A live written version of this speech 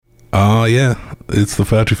Oh, yeah. It's the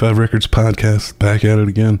 525 Records podcast. Back at it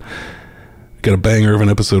again. Got a banger of an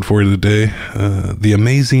episode for you today. The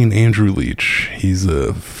amazing Andrew Leach. He's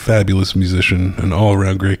a fabulous musician, an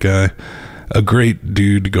all-around great guy. A great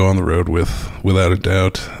dude to go on the road with, without a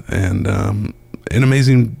doubt. And an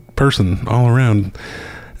amazing person all around.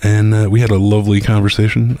 And we had a lovely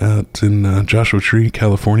conversation out in Joshua Tree,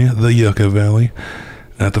 California, the Yucca Valley,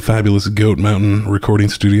 at the fabulous Goat Mountain Recording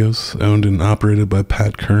Studios, owned and operated by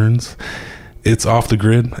Pat Kearns. It's off the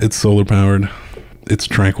grid. It's solar powered. It's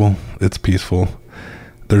tranquil. It's peaceful.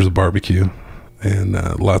 There's a barbecue and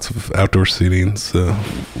lots of outdoor seating. So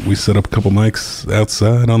we set up a couple mics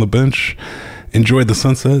outside on the bench, enjoyed the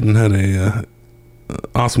sunset, and had a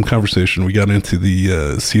awesome conversation. We got into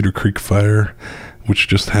the Cedar Creek fire, which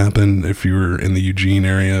just happened. If you were in the Eugene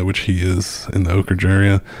area, which he is, in the Oak Ridge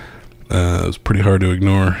area, it was pretty hard to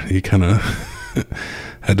ignore. He kind of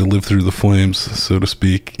had to live through the flames, so to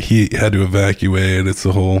speak. He had to evacuate. It's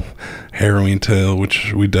a whole harrowing tale,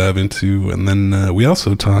 which we dive into. And then we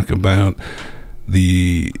also talk about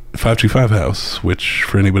the 525 house, which,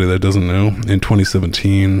 for anybody that doesn't know, in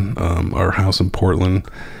 2017, our house in Portland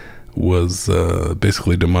was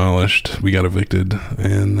basically demolished. We got evicted,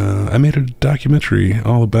 and I made a documentary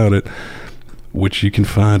all about it, which you can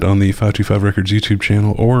find on the 525 Records YouTube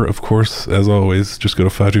channel, or, of course, as always, just go to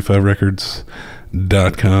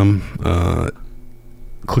 525records.com,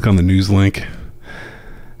 click on the news link,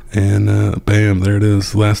 and bam, there it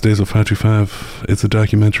is. Last Days of 525. It's a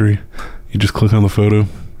documentary. You just click on the photo.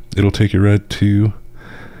 It'll take you right to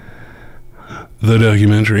the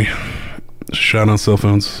documentary. Shot on cell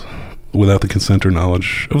phones without the consent or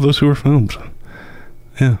knowledge of those who were filmed.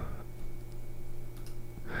 Yeah.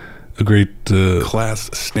 A great class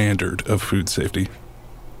standard of food safety.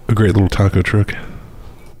 A great little taco truck.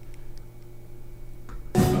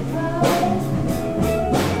 The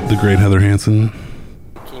great Heather Hansen.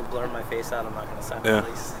 Can you blur my face out? I'm not going to sign the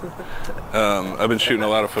release. I've been shooting a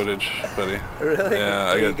lot of footage, buddy. Really?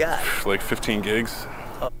 Yeah, What I got like 15 gigs.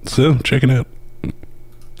 So check it out.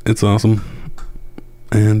 It's awesome.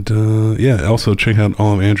 And yeah, also check out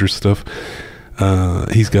all of Andrew's stuff.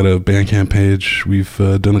 He's got a Bandcamp page. We've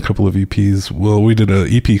done a couple of EPs. Well, we did an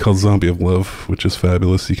EP called Zombie of Love, which is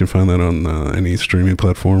fabulous. You can find that on any streaming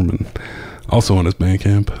platform, and also on his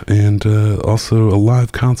Bandcamp. And also a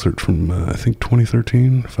live concert from, I think,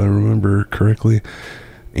 2013, if I remember correctly.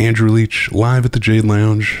 Andrew Leach, live at the Jade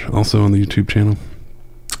Lounge, also on the YouTube channel.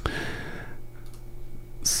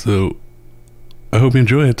 So, I hope you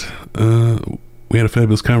enjoy it. We had a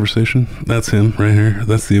fabulous conversation. That's him right here.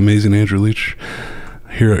 That's the amazing Andrew Leach.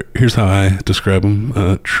 Here's how I describe him.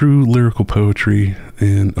 True lyrical poetry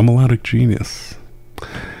and a melodic genius.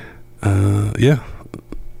 Yeah.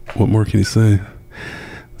 What more can you say?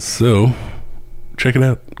 So, check it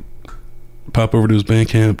out. Pop over to his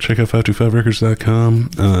Bandcamp. Check out 525records.com.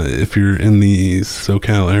 If you're in the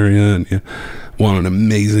SoCal area and you want an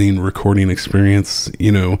amazing recording experience,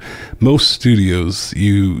 you know, most studios,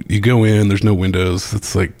 you go in, there's no windows.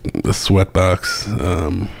 It's like a sweat box.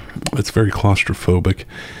 It's very claustrophobic.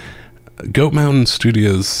 Goat Mountain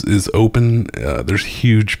Studios is open. There's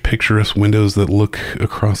huge picturesque windows that look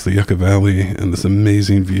across the Yucca Valley and this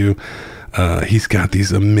amazing view. He's got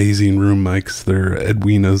these amazing room mics. They're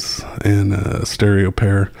Edwina's and a stereo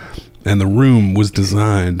pair. And the room was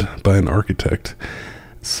designed by an architect.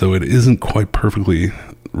 So it isn't quite perfectly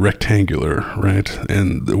rectangular, right?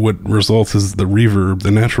 And what results is the reverb,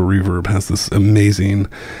 the natural reverb, has this amazing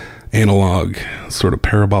analog sort of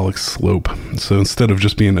parabolic slope. So instead of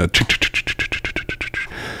just being a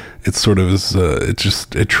it sort of is,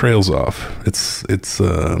 it trails off. It's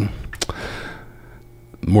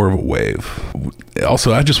more of a wave.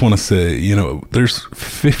 Also, I just want to say, you know, there's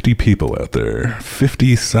 50 people out there,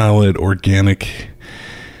 50 solid, organic,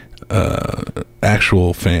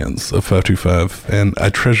 actual fans of 525, and I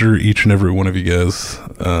treasure each and every one of you guys.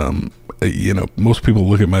 You know, most people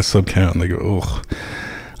look at my sub count and they go, oh,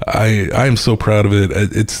 I am so proud of it.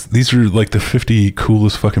 These are like the 50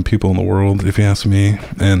 coolest fucking people in the world, if you ask me.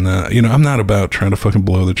 And you know, I'm not about trying to fucking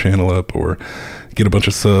blow the channel up or get a bunch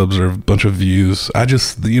of subs or a bunch of views. I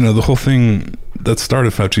just, you know, the whole thing that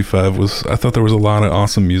started 525 was, I thought there was a lot of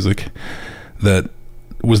awesome music that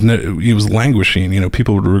it was languishing. You know,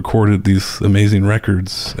 people recorded these amazing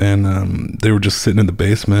records, and they were just sitting in the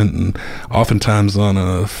basement, and oftentimes on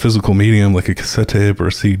a physical medium like a cassette tape or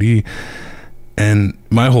a CD. And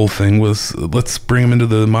my whole thing was, let's bring them into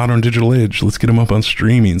the modern digital age. Let's get them up on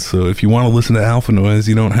streaming. So if you want to listen to Alpha Noise,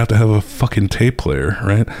 you don't have to have a fucking tape player,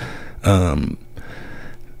 right?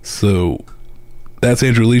 So that's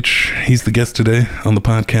Andrew Leach. He's the guest today on the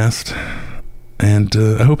podcast. and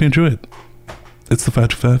I hope you enjoy it. It's the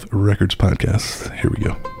 525 Records Podcast. Here we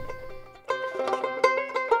go.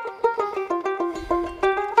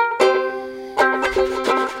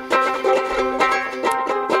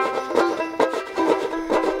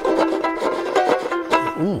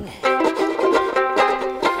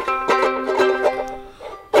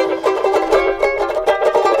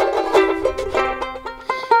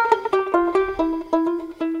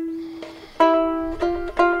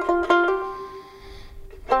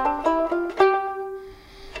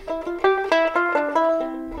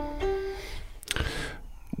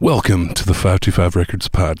 Welcome to the 525 Records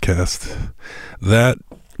Podcast. That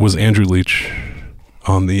was Andrew Leach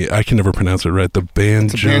on the, I can never pronounce it right, the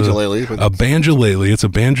banjo. It's a banjolele. A banjolele. It's a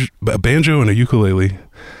banjo and a ukulele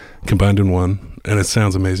combined in one, and it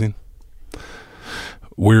sounds amazing.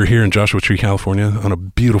 We're here in Joshua Tree, California on a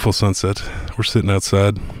beautiful sunset. We're sitting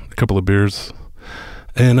outside, a couple of beers,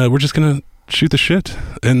 and we're just going to shoot the shit.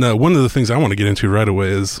 And one of the things I want to get into right away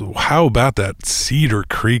is, how about that Cedar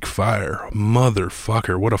Creek fire?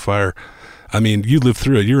 Motherfucker, what a fire. I mean, you lived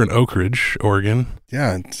through it. You're in Oak Ridge, Oregon.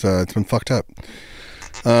 Yeah, it's been fucked up.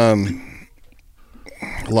 A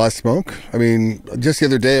lot of smoke. I mean, just the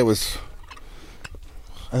other day it was,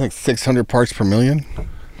 I think, 600 parts per million.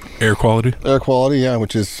 Air quality? Air quality, yeah,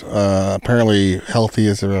 which is apparently healthy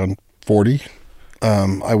is around 40.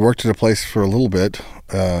 I worked at a place for a little bit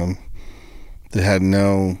that had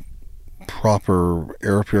no proper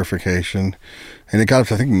air purification, and it got up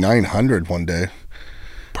to, I think, 900 one day.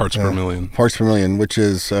 Parts per million. Parts per million, which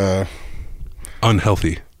is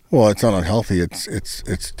unhealthy. Well, it's not unhealthy.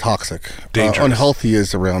 It's toxic. Dangerous. Unhealthy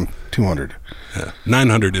is around 200. Yeah.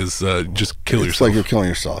 900 is just kill yourself. It's like you're killing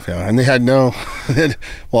yourself, yeah. And they had no,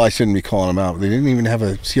 well, I shouldn't be calling them out. They didn't even have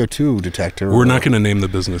a CO2 detector. We're not going to name the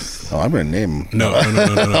business. Oh, I'm going to name them. No.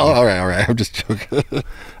 All right. I'm just joking.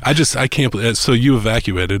 I can't believe. So you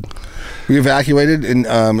evacuated. We evacuated, and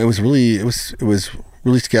it was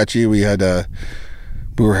really sketchy. We had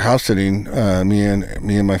we were house sitting. Me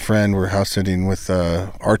and my friend were house sitting with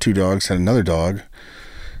our two dogs and another dog,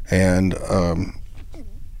 and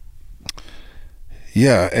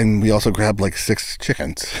yeah, and we also grabbed like 6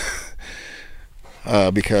 chickens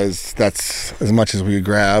because that's as much as we could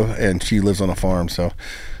grab, and she lives on a farm. So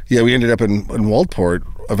yeah, we ended up in Waldport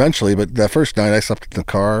eventually, but that first night I slept in the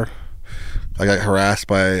car. I got harassed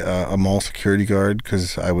by a mall security guard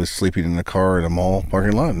because I was sleeping in a car in a mall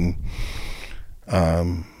parking lot, and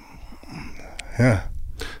yeah.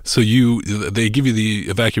 So they give you the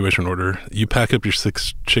evacuation order, you pack up your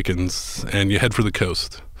 6 chickens, and you head for the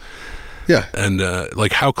coast. Yeah. And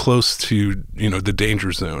like, how close to, the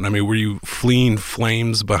danger zone? I mean, were you fleeing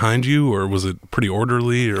flames behind you, or was it pretty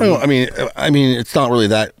orderly? Or I mean, it's not really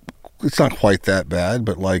that. It's not quite that bad,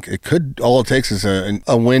 but like it could. All it takes is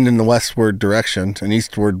a wind in the westward direction, an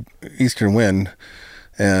eastern wind,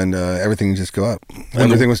 and everything just go up.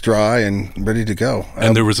 Everything was dry and ready to go.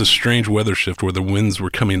 And there was a strange weather shift where the winds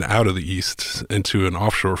were coming out of the east into an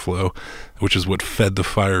offshore flow, which is what fed the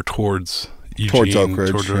fire towards Eugene, towards Oak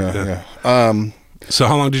Ridge. Yeah. So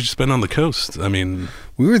how long did you spend on the coast? I mean,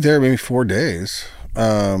 we were there maybe 4 days,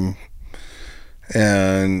 and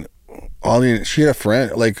she had a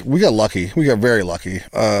friend. Like, we got lucky. We got very lucky.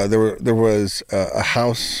 There was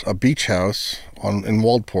a beach house in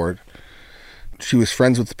Waldport. She was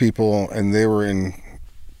friends with the people, and they were in,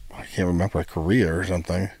 I can't remember, like Korea or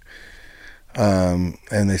something. And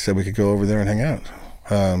they said we could go over there and hang out.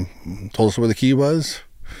 Told us where the key was.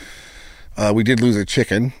 We did lose a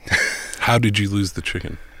chicken. How did you lose the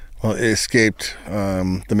chicken? Well, it escaped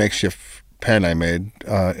the makeshift pen I made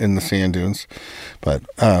in the sand dunes. But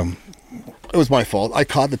it was my fault. I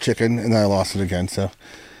caught the chicken, and then I lost it again. So,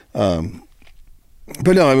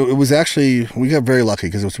 but no, it was actually, we got very lucky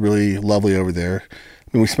because it was really lovely over there. I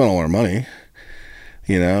mean, we spent all our money,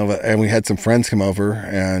 and we had some friends come over,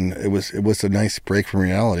 and it was a nice break from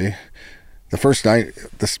reality. The first night,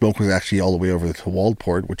 the smoke was actually all the way over to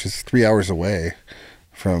Waldport, which is 3 hours away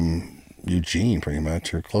from Eugene, pretty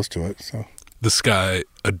much, or close to it. So the sky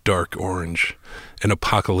a dark orange, an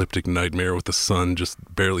apocalyptic nightmare with the sun just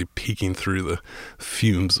barely peeking through the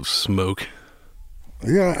fumes of smoke.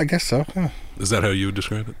 Yeah, I guess so. Yeah. Is that how you would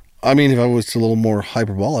describe it? I mean, if I was a little more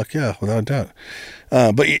hyperbolic, yeah, without a doubt.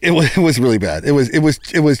 But it was really bad. It was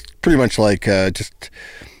pretty much like just.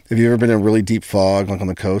 Have you ever been in a really deep fog, like on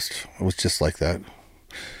the coast? It was just like that.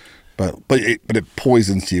 But it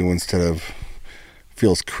poisons you instead of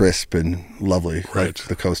feels crisp and lovely, right, like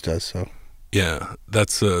the coast does. So yeah,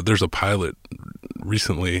 that's there's a pilot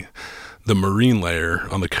recently, the marine layer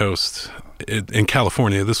on the coast, in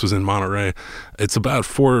California. This was in Monterey. It's about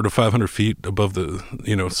 400 to 500 feet above the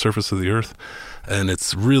surface of the earth, and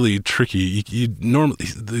it's really tricky. You normally,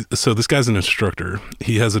 so this guy's an instructor.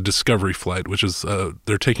 He has a discovery flight, which is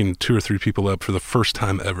they're taking 2 or 3 people up for the first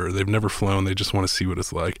time ever. They've never flown. They just want to see what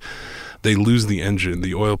it's like. They lose the engine.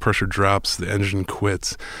 The oil pressure drops. The engine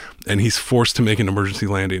quits. And he's forced to make an emergency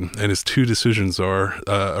landing. And his 2 decisions are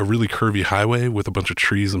a really curvy highway with a bunch of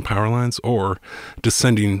trees and power lines, or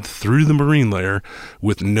descending through the marine layer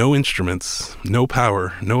with no instruments, no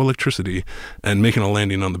power, no electricity, and making a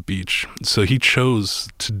landing on the beach. So he chose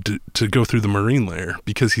to go through the marine layer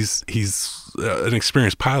because he's an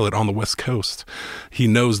experienced pilot on the West Coast. He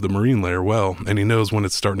knows the marine layer well, and he knows when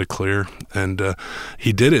it's starting to clear. And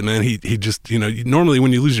he did it, man. He just, normally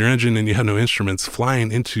when you lose your engine and you have no instruments,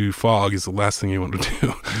 flying into fog is the last thing you want to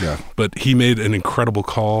do. Yeah. But he made an incredible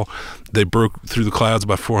call. They broke through the clouds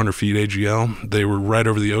about 400 feet AGL. They were right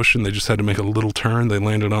over the ocean. They just had to make a little turn. They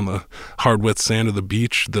landed on the hard, wet sand of the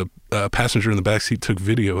beach. The passenger in the backseat took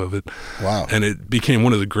video of it. Wow. And it became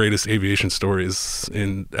one of the greatest aviation stories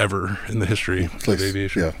ever in the history of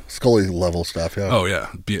aviation. Yeah, Scully level stuff, yeah. Oh, yeah.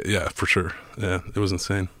 Yeah, for sure. Yeah, it was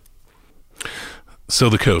insane. So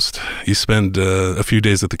the coast, you spend a few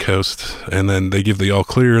days at the coast, and then they give the all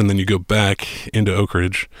clear, and then you go back into Oak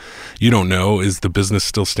Ridge. You don't know, is the business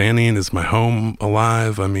still standing? Is my home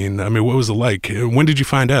alive? I mean, what was it like? When did you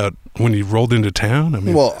find out? When you rolled into town?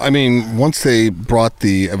 Once they brought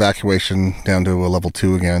the evacuation down to a level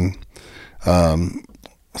 2 again, some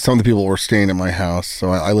of the people were staying at my house.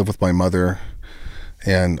 So I live with my mother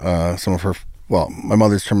and some of her. Well, my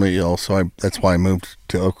mother's terminally ill, so that's why I moved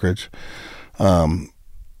to Oak Ridge.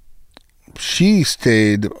 She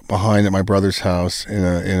stayed behind at my brother's house in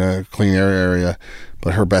a clean air area,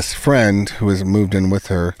 but her best friend, who has moved in with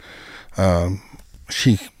her,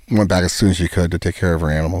 she went back as soon as she could to take care of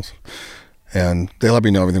her animals, and they let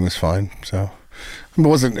me know everything was fine. So it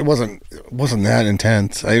wasn't that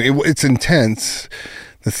intense. It's intense,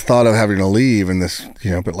 this thought of having to leave and this,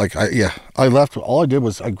 but I left. All I did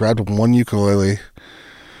was I grabbed one ukulele,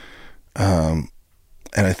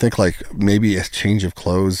 and I think maybe a change of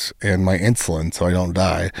clothes and my insulin so I don't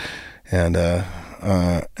die. And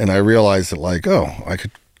I realized that I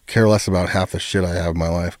could care less about half the shit I have in my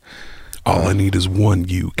life. All I need is one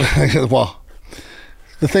uke. Well,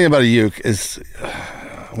 the thing about a uke is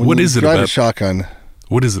what is it about a shotgun?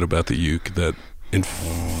 What is it about the uke that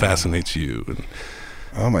fascinates you?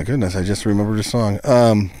 Oh my goodness, I just remembered a song.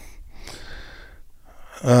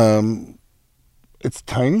 It's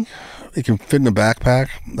tiny. It can fit in a backpack.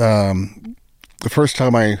 The first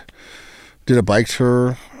time I did a bike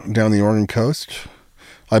tour down the Oregon coast,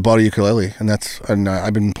 I bought a ukulele, and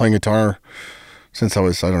I've been playing guitar since I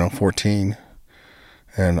was 14,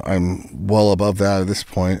 and I'm well above that at this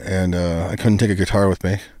point. And I couldn't take a guitar with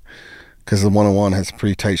me because the 101 has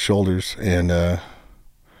pretty tight shoulders, and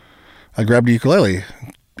I grabbed a ukulele,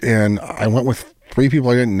 and I went with 3 people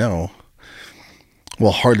I didn't know.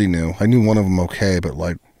 Well, hardly knew. I knew one of them okay, but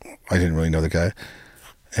I didn't really know the guy.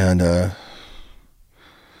 And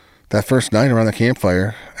that first night around the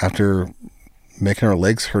campfire, after making our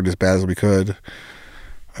legs hurt as bad as we could,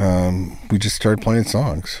 we just started playing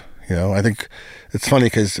songs. I think it's funny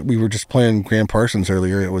because we were just playing Graham Parsons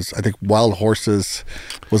earlier. It was, I think, Wild Horses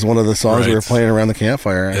was one of the songs we were playing around the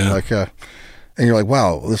campfire. And and you're like,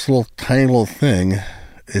 wow, this tiny little thing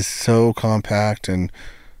is so compact and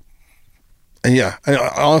yeah,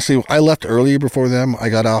 honestly, I left early before them. I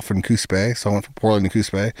got off in Coos Bay, so I went from Portland to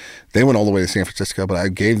Coos Bay. They went all the way to San Francisco, but I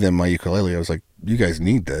gave them my ukulele. I was like, you guys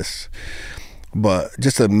need this. But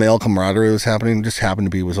just the male camaraderie was happening. Just happened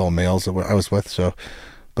to be, was all males that I was with. So,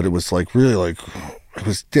 but it was really it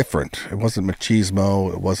was different. It wasn't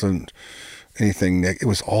machismo. It wasn't anything. It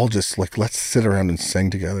was all just let's sit around and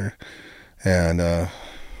sing together. And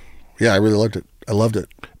yeah, I really loved it. I loved it.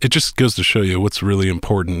 It just goes to show you what's really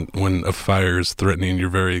important when a fire is threatening your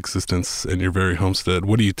very existence and your very homestead.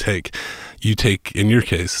 What do you take? You take, in your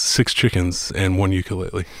case, 6 chickens and 1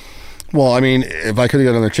 ukulele. Well, if I could have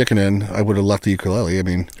got another chicken in, I would have left the ukulele.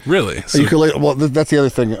 Really? So, ukulele. Well, that's the other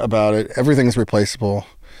thing about it. Everything's replaceable.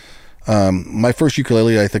 My first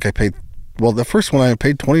ukulele, I think I paid. Well, the first one I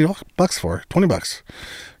paid $20 for. $20.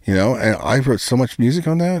 And I wrote so much music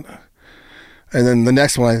on that. And then the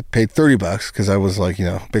next one I paid $30 because I was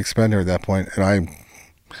big spender at that point. And I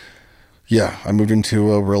moved into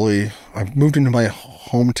my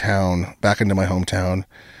hometown, back into my hometown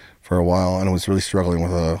for a while, and I was really struggling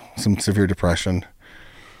with some severe depression.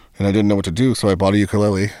 And I didn't know what to do, so I bought a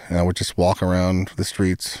ukulele, and I would just walk around the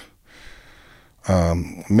streets.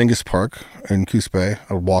 Mingus Park in Coos Bay,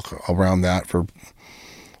 I would walk around that for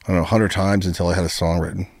don't know, 100 times until I had a song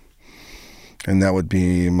written. And that would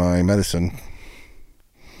be my medicine.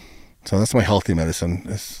 So that's my healthy medicine.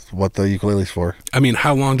 Is what the ukulele's for. I mean,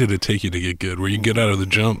 how long did it take you to get good? Were you good out of the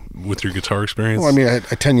jump with your guitar experience? Well, I mean, I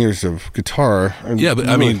had 10 years of guitar. Yeah, but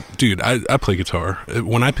I mean, dude, I play guitar.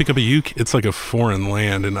 When I pick up a uke, it's like a foreign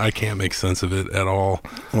land, and I can't make sense of it at all.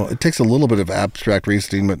 Well, it takes a little bit of abstract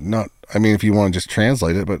reasoning, but not, I mean, if you want to just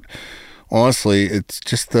translate it, but honestly, it's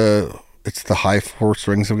just it's the high four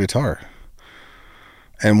strings of guitar.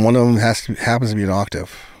 And one of them happens to be an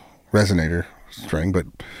octave resonator string, but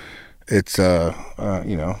it's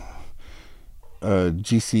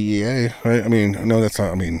GCEA, right? I mean, no, that's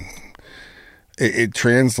not. I mean, it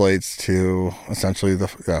translates to essentially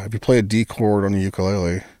if you play a D chord on a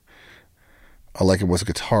ukulele, like it was a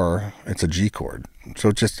guitar, it's a G chord. So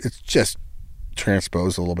it's just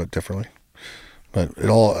transposed a little bit differently. But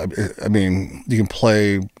I mean, you can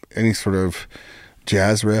play any sort of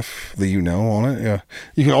jazz riff that you know on it. Yeah,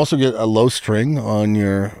 you can also get a low string on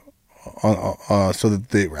your so that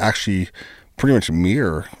they actually pretty much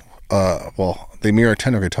mirror. They mirror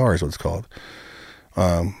tenor guitar is what it's called.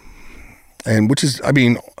 And which is, I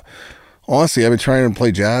mean, honestly, I've been trying to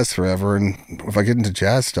play jazz forever, and if I get into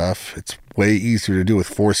jazz stuff, it's way easier to do with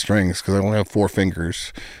 4 strings because I only have 4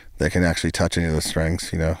 fingers that can actually touch any of the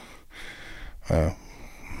strings, you know.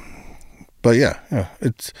 But yeah,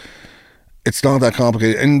 it's not that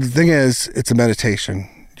complicated. And the thing is, it's a meditation.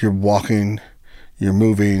 You're walking, you're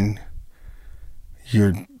moving,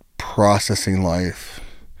 you're processing life.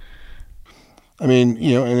 I mean,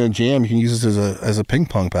 you know, in a jam, you can use this as a ping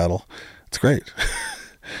pong paddle. It's great.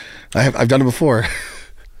 I've done it before.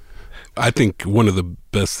 I think one of the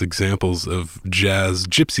best examples of jazz,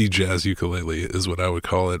 gypsy jazz ukulele is what I would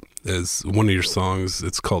call it, is one of your songs.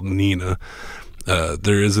 It's called Nina.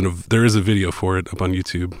 There is a video for it up on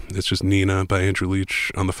YouTube. It's just Nina by Andrew Leach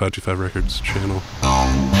on the 525 Records channel.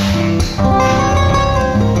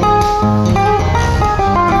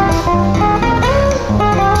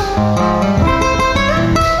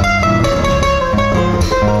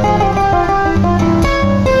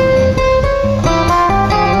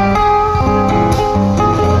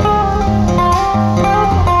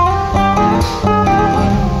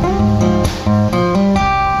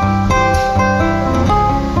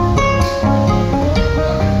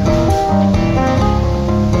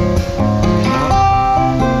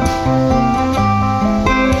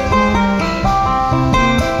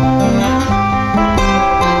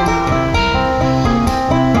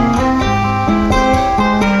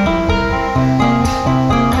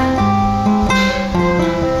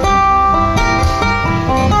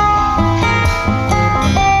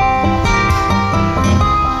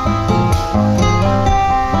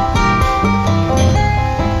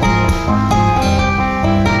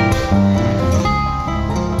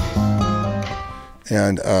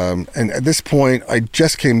 And at this point, I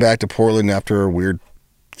just came back to Portland after a weird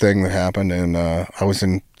thing that happened, and I was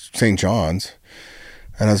in St. John's,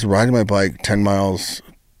 and I was riding my bike 10 miles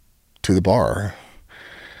to the bar,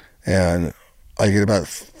 and I get about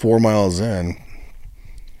 4 miles in,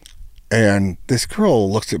 and this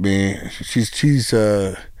girl looks at me. She's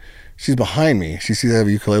behind me. She sees I have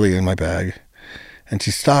a ukulele in my bag, and she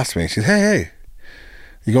stops me. She says, "Hey,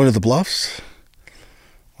 you going to the Bluffs?"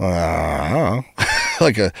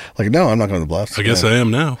 like no, I'm not going to the Bluffs. I guess I am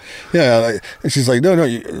now. Yeah, and she's like, no,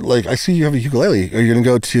 I see you have a ukulele. Are you going to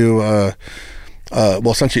go to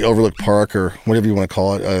essentially Overlook Park or whatever you want to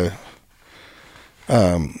call it,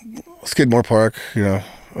 Skidmore Park, you know.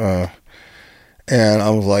 And I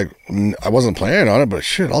was like, I wasn't planning on it, but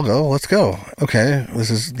shit, I'll go. Let's go. Okay, this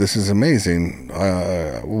is amazing.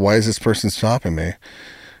 Why is this person stopping me?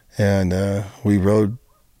 And we rode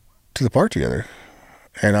to the park together.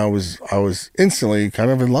 And I was instantly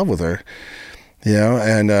kind of in love with her, you know.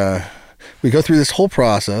 And we go through this whole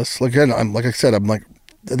process. Like I said, I'm like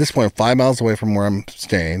at this point 5 miles away from where I'm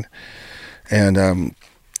staying, and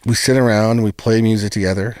we sit around and we play music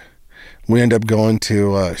together. We end up going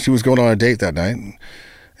to. She was going on a date that night,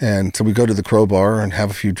 and so we go to the Crow Bar and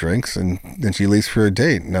have a few drinks, and then she leaves for a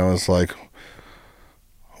date. And I was like,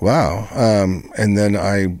 wow. And then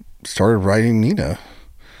I started writing Nina.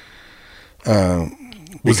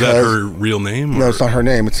 Was that her real name? No, it's not her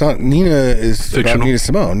name. It's not. Nina is fictional? About Nina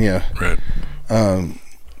Simone, yeah. Right.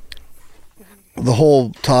 The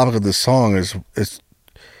whole topic of this song is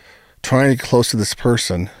trying to get close to this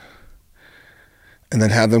person and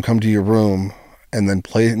then have them come to your room and then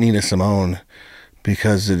play Nina Simone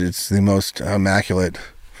because it's the most immaculate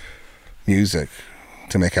music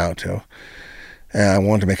to make out to. And I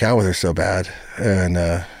wanted to make out with her so bad. And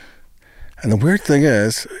the weird thing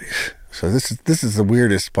is, So this is the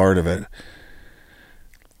weirdest part of it.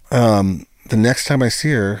 The next time I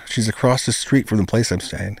see her, she's across the street from the place I'm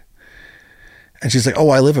staying. And she's like, "Oh,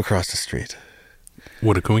 I live across the street."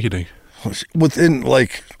 What a coincidence. Within,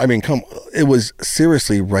 like, I mean, it was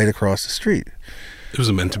seriously right across the street. It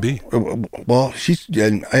was meant to be. Well,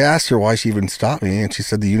 and I asked her why she even stopped me, and she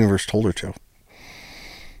said the universe told her to.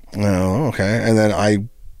 Oh, okay. And then I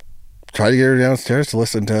tried to get her downstairs to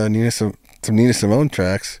listen to some Nina Simone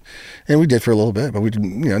tracks, and we did for a little bit, but we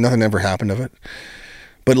didn't, nothing ever happened of it.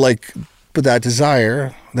 But that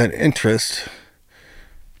desire, that interest,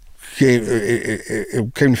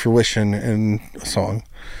 it came to fruition in a song.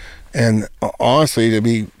 And honestly, to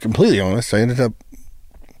be completely honest, I ended up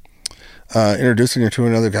introducing her to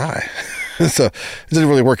another guy. So it didn't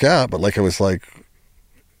really work out, but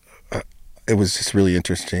it was just really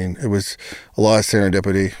interesting. It was a lot of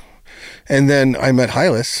serendipity. And then I met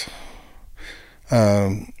Hylas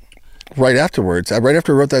right afterwards. Right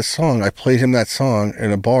after I wrote that song, I played him that song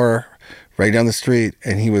in a bar right down the street,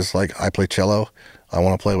 and he was like, "I play cello. I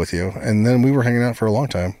want to play with you." And then we were hanging out for a long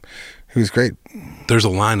time. He was great. There's a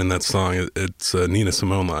line in that song. It's a Nina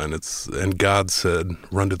Simone line. "And God said,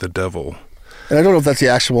 run to the devil." And I don't know if that's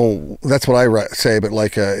that's what I say, but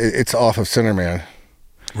it's off of Sinner Man.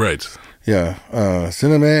 Right. Yeah.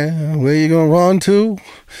 Sinner Man, where you gonna run to?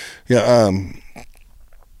 Yeah.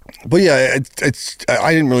 But yeah,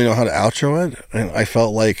 I didn't really know how to outro it. And I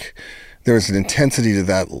felt like there was an intensity to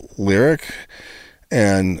that lyric.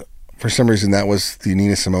 And for some reason, that was the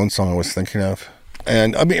Nina Simone song I was thinking of.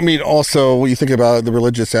 And I mean, also, when you think about the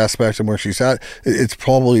religious aspect and where she's at, it's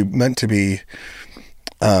probably meant to be,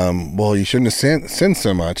 well, you shouldn't have sinned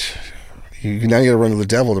so much. Now you got to run to the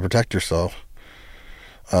devil to protect yourself.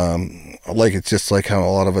 It's just like how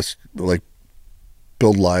a lot of us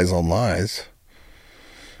build lies on lies.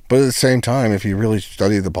 But at the same time, if you really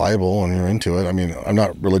study the Bible and you're into it, I mean, I'm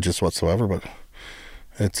not religious whatsoever, but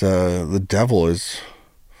it's the devil is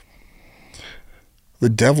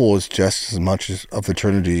just as much of the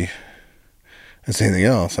Trinity as anything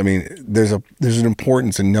else. I mean, there's an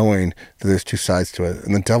importance in knowing that there's two sides to it,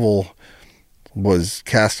 and the devil was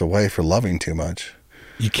cast away for loving too much.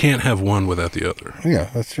 You can't have one without the other. Yeah,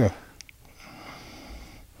 that's true.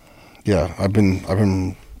 Yeah, I've been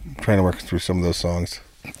trying to work through some of those songs.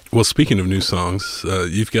 Well, speaking of new songs,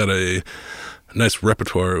 you've got a nice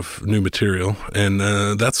repertoire of new material, and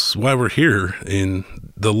that's why we're here in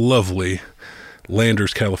the lovely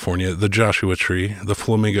Landers, California, the Joshua Tree, the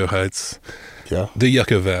Flamingo Heights, the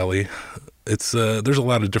Yucca Valley. It's there's a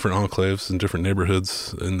lot of different enclaves and different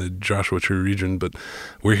neighborhoods in the Joshua Tree region, but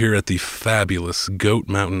we're here at the fabulous Goat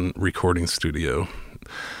Mountain Recording Studio.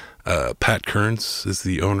 Pat Kearns is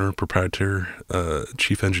the owner, proprietor,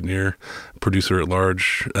 chief engineer, producer at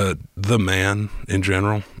large, the man in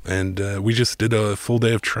general. And we just did a full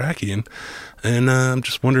day of tracking. And I'm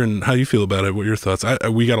just wondering how you feel about it. What are your thoughts?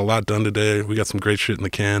 We got a lot done today. We got some great shit in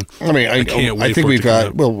the can. I mean, I can't wait. I think we've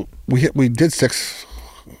got. Well, we did six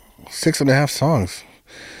and a half songs.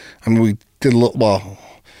 I mean, we did a little,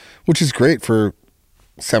 which is great for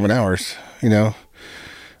 7 hours.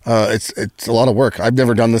 It's a lot of work. I've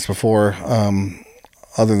never done this before,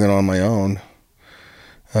 other than on my own.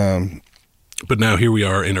 But now here we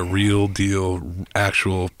are in a real deal,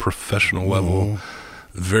 actual professional level.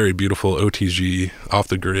 Very beautiful OTG, off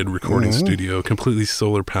the grid recording studio, completely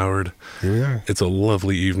solar powered. Here we are. It's a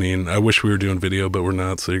lovely evening. I wish we were doing video, but we're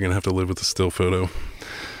not. So you're gonna have to live with a still photo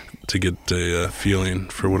to get a feeling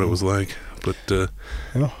for what it was like. But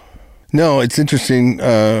no, it's interesting.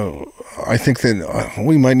 I think that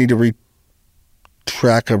we might need to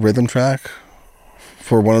retrack a rhythm track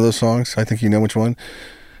for one of those songs. I think you know which one.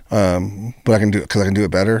 But I can do it because I can do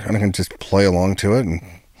it better, and I can just play along to it.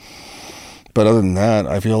 But other than that,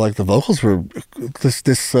 I feel like the vocals were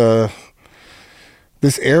this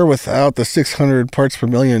air without the 600 parts per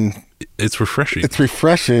million. It's refreshing. It's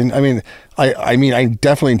refreshing. I mean, I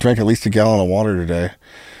definitely drank at least a gallon of water today,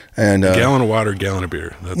 and a gallon of water, a gallon of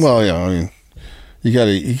beer. Well, yeah, I mean. You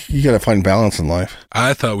gotta find balance in life.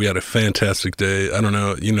 I thought we had a fantastic day. I don't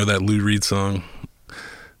know, you know that Lou Reed song?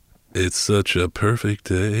 It's such a perfect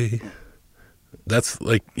day. That's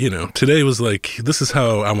today was this is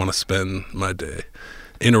how I want to spend my day.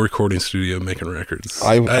 In a recording studio making records.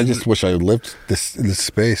 I just wish I lived in this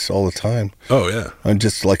space all the time. Oh yeah. I'm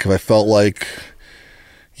just if I felt like,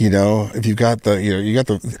 if you got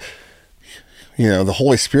the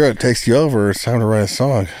Holy Spirit takes you over, it's time to write a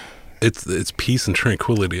song. It's peace and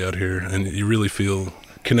tranquility out here, and you really feel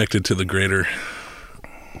connected to the greater.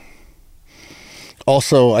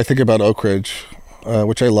 Also, I think about Oak Ridge,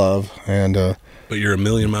 which I love, and but you're a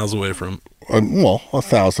million miles away from. Well,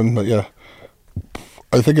 1,000, but yeah.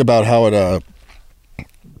 I think about how it,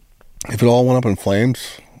 if it all went up in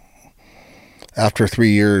flames, after 3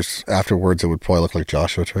 years afterwards, it would probably look like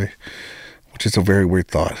Joshua Tree, which is a very weird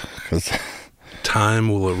thought. Cause time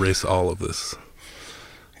will erase all of this.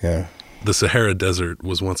 Yeah. The Sahara Desert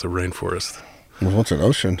was once a rainforest. It was once an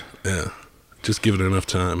ocean. Yeah. Just give it enough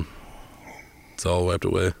time. It's all wiped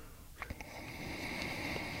away.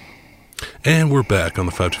 And we're back on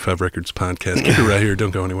the 525 Records podcast. Keep it right here.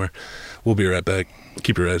 Don't go anywhere. We'll be right back.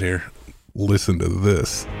 Keep it right here. Listen to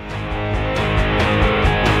this.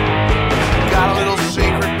 Got a little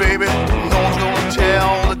secret, baby. No one's gonna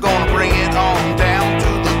tell. They're gonna bring it on down to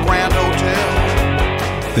the Grand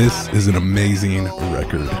Hotel. This is an amazing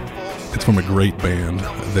record. It's from a great band.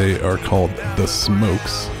 They are called The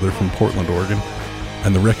Smokes. They're from Portland, Oregon.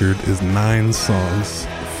 And the record is 9 songs,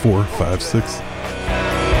 4, 5, 6.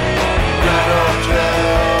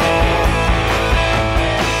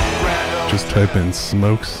 Just type in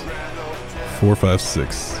Smokes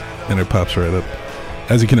 456 and it pops right up.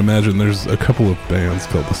 As you can imagine, there's a couple of bands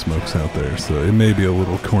called The Smokes out there, so it may be a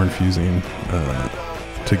little confusing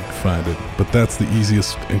to find it, but that's the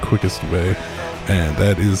easiest and quickest way, and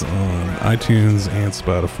that is on iTunes and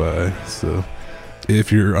Spotify. So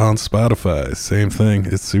if you're on Spotify, same thing,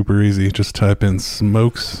 it's super easy. Just type in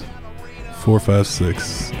Smokes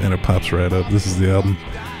 456 and it pops right up. This is the album.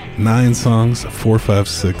 9 songs, 4, 5,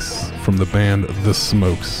 6 from the band The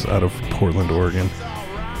Smokes out of Portland, Oregon.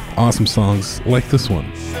 Awesome songs like this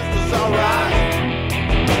one. Sister's alright.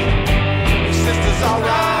 Sister's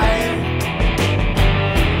alright.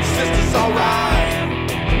 Sister's alright.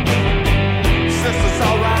 Sister's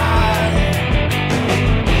alright.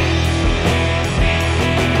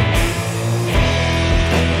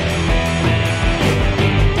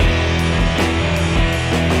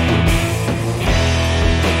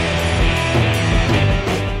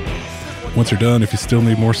 Once you're done, if you still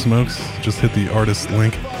need more Smokes, just hit the artist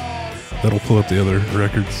link. That'll pull up the other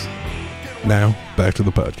records. Now, back to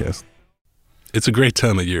the podcast. It's a great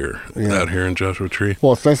time of year out here in Joshua Tree.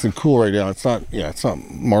 Well, it's nice and cool right now. It's not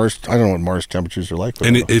Mars. I don't know what Mars temperatures are like.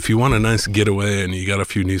 And if you want a nice getaway and you got a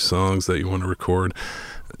few new songs that you want to record,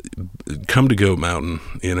 come to Goat Mountain.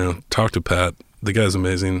 Talk to Pat. The guy's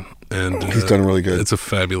amazing. And he's done really good. It's a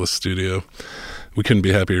fabulous studio. We couldn't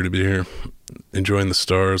be happier to be here, enjoying the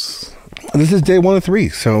stars. And this is day 1 of 3,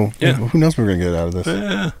 so yeah. Who knows what we're going to get out of this.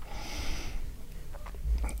 Yeah.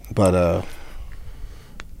 But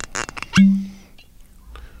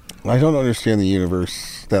I don't understand the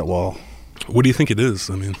universe that well. What do you think it is?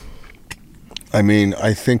 I mean,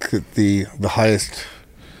 I think that the highest,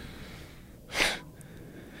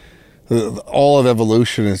 all of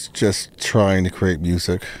evolution is just trying to create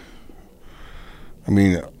music. I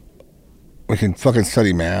mean, we can fucking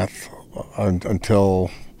study math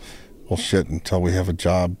until we have a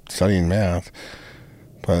job studying math.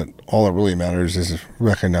 But all that really matters is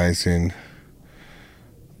recognizing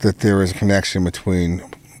that there is a connection between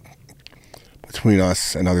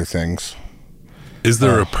us and other things. Is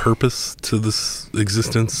there a purpose to this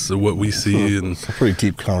existence, what we see and it's a pretty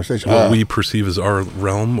deep conversation. What we perceive as our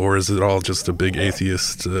realm, or is it all just a big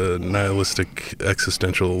atheist, nihilistic,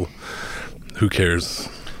 existential, who cares?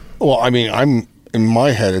 Well, I mean, in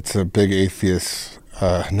my head, it's a big atheist,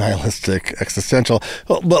 nihilistic, existential.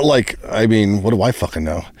 But what do I fucking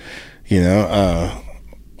know?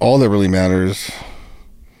 All that really matters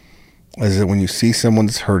is that when you see someone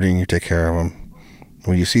that's hurting, you take care of them.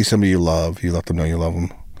 When you see somebody you let them know you love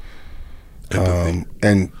them.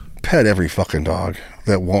 And pet every fucking dog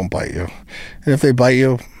that won't bite you. And if they bite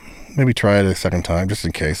you, maybe try it a second time, just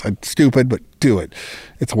in case. I'm stupid, but do it.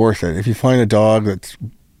 It's worth it. If you find a dog that's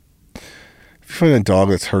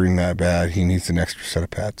hurting that bad, he needs an extra set of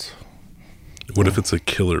pets. What if it's a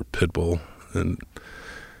killer pit bull and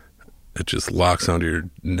it just locks onto your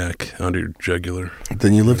neck, onto your jugular?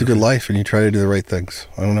 Then you lived a good life and you try to do the right things.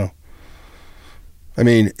 I don't know. I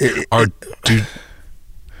mean,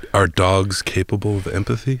 are dogs capable of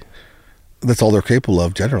empathy? That's all they're capable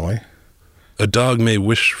of, generally. A dog may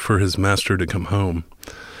wish for his master to come home,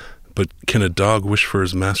 but can a dog wish for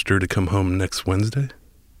his master to come home next Wednesday?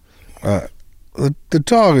 The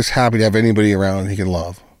dog is happy to have anybody around he can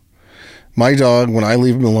love. My dog, when I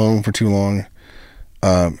leave him alone for too long,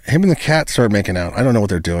 him and the cat start making out. I don't know what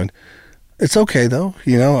they're doing. It's okay, though.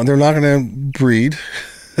 They're not going to breed.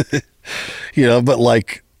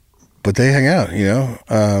 But they hang out,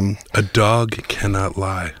 A dog cannot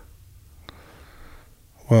lie.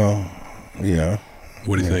 Well, yeah.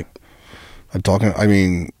 What do you think? A dog,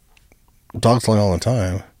 dogs lie all the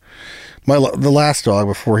time. The last dog,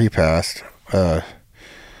 before he passed,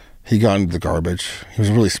 He got into the garbage. He was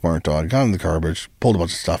a really smart dog. Got into the garbage, pulled a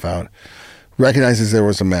bunch of stuff out, recognizes there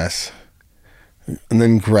was a mess, and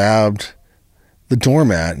then grabbed the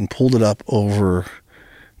doormat and pulled it up over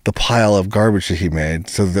the pile of garbage that he made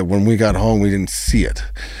so that when we got home, we didn't see it.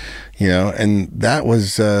 You know, and that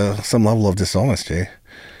was some level of dishonesty.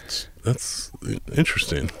 That's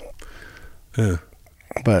interesting. Yeah.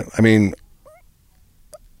 But, I mean,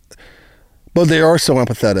 but they are so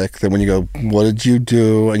empathetic that when you go, what did you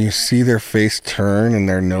do? And you see their face turn and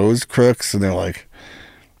their nose crooks and they're like,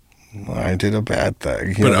 I did a bad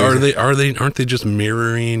thing. But aren't they just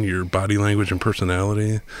mirroring your body language and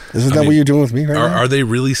personality? Isn't that what you're doing with me right now? Are they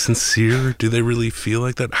really sincere? Do they really feel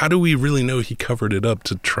like that? How do we really know he covered it up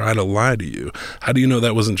to try to lie to you? How do you know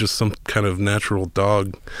that wasn't just some kind of natural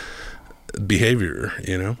dog behavior,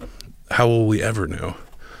 you know? How will we ever know?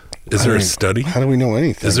 Is there a study? How do we know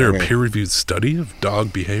anything? Is there a peer-reviewed study of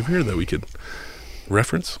dog behavior that we could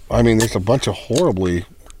reference? I mean, there's a bunch of horrible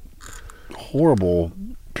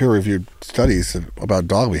peer-reviewed studies about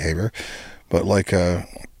dog behavior, but like, I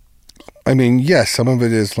mean, yes, some of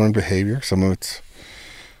it is learned behavior. Some of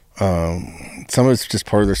it's just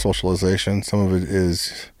part of their socialization. Some of it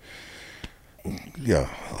is, yeah,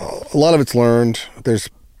 a lot of it's learned. There's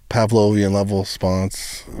Pavlovian level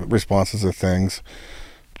responses to things.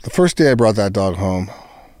 The first day I brought that dog home,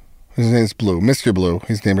 his name's Blue, Mr. Blue.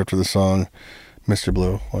 He's named after the song Mr.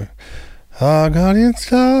 Blue. Our guardian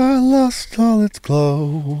star lost all its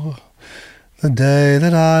glow the day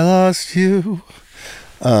that I lost you.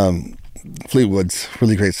 Fleetwood's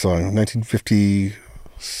really great song,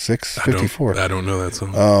 1956, 54. I don't know that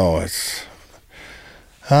song. Oh, it's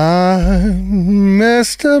I'm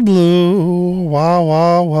Mr. Blue, wow,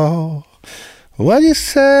 wow, wow. What do you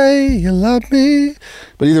say you love me?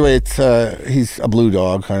 But either way, it's he's a blue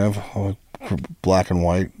dog, kind of black and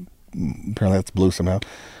white. Apparently, that's blue somehow.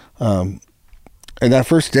 And that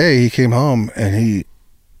first day, he came home and he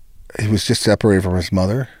was just separated from his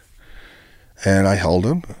mother. And I held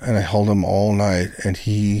him, and I held him all night, and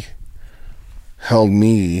he held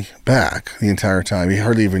me back the entire time. He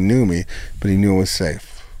hardly even knew me, but he knew it was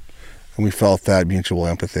safe. And we felt that mutual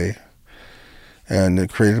empathy. And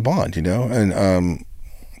it created a bond, you know? And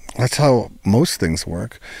that's how most things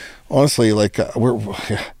work. Honestly, like,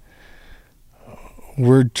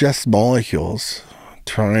 we're just molecules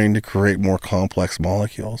trying to create more complex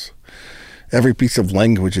molecules. Every piece of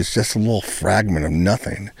language is just a little fragment of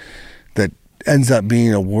nothing that ends up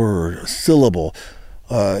being a word, a syllable.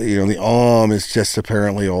 You know, the is just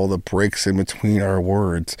apparently all the breaks in between our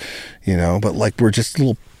words, you know, but like we're just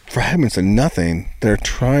little fragments of nothing. We're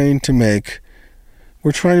trying to build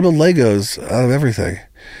Legos out of everything.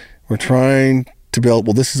 We're trying to build,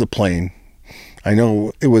 well, this is a plane. I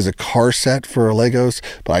know it was a car set for Legos,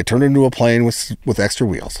 but I turned it into a plane with extra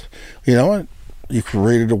wheels. You know what? You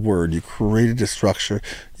created a word, you created a structure,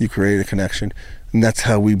 you created a connection, and that's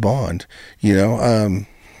how we bond, you know?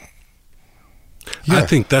 Yeah. I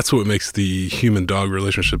think that's what makes the human-dog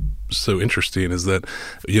relationship so interesting is that,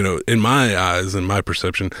 you know, in my eyes and my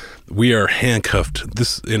perception, we are handcuffed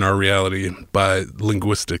in our reality by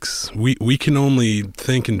linguistics. We can only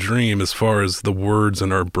think and dream as far as the words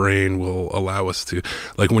in our brain will allow us to.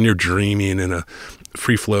 Like when you're dreaming in a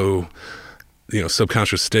free-flow, you know,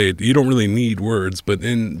 subconscious state, you don't really need words, but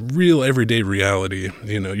in real everyday reality,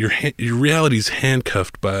 you know, your reality's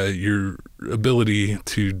handcuffed by your ability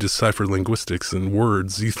to decipher linguistics and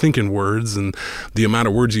words. You think in words, and the amount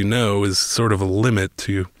of words you know is sort of a limit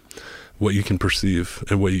to what you can perceive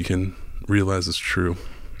and what you can realize is true.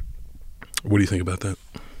 What do you think about that?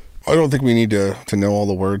 I don't think we need to know all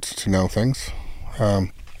the words to know things.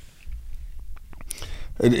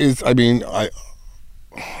 It is, I mean,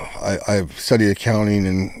 I've studied accounting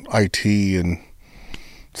and IT and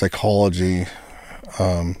psychology.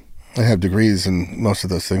 I have degrees in most of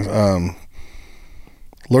those things.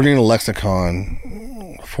 Learning a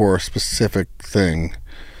lexicon for a specific thing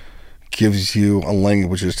gives you a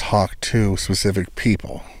language to talk to specific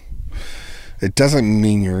people. It doesn't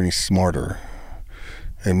mean you're any smarter.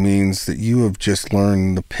 It means that you have just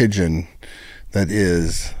learned the pidgin that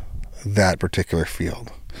is that particular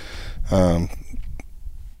field.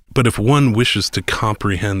 But if one wishes to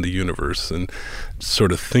comprehend the universe and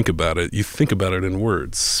sort of think about it, you think about it in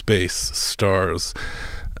words: space, stars,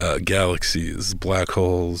 galaxies, black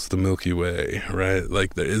holes, the Milky Way, right?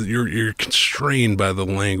 Like you're constrained by the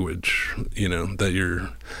language, you know, that you're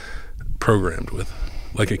programmed with,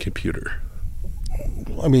 like a computer.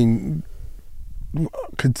 I mean, I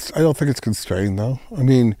don't think it's constrained, though. I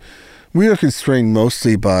mean, we are constrained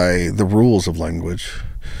mostly by the rules of language.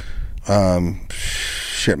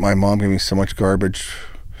 Shit, my mom gave me so much garbage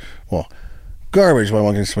well, garbage. My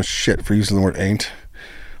mom getting so much shit for using the word ain't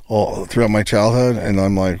all throughout my childhood, and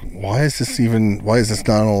I'm like, why is this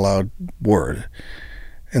not an allowed word?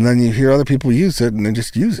 And then you hear other people use it, and they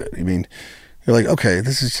just use it. I mean, you're like, okay,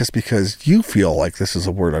 this is just because you feel like this is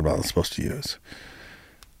a word I'm not supposed to use.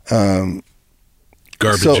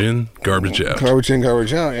 Garbage in, garbage out. Garbage in,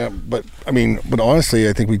 garbage out. Yeah, but honestly,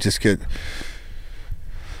 I think we just get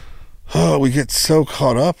so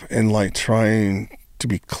caught up in like trying to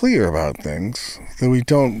be clear about things that we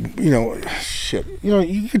don't. Shit.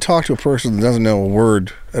 You can talk to a person that doesn't know a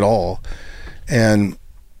word at all, and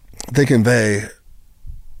they convey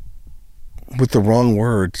with the wrong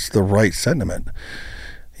words the right sentiment.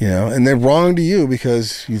 And they're wrong to you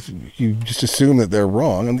because you just assume that they're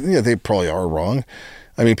wrong. And they probably are wrong.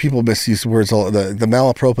 I mean, people misuse words. All the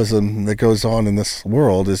malapropism that goes on in this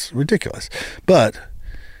world is ridiculous. But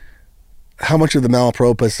how much of the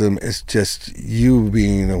malapropism is just you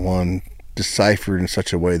being the one deciphered in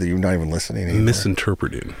such a way that you're not even listening anymore?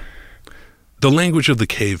 Misinterpreting. The language of the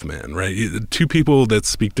caveman, right? Two people that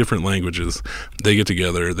speak different languages, they get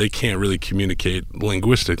together. They can't really communicate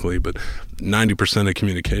linguistically, but 90% of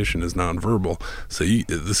communication is nonverbal. So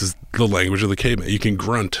this is the language of the caveman. You can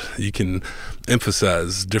grunt. You can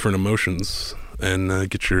emphasize different emotions and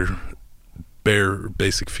get your bare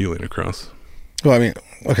basic feeling across. Well, I mean,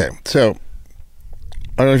 okay. So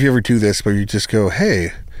I don't know if you ever do this, but you just go,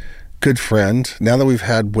 hey, good friend, now that we've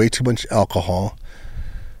had way too much alcohol,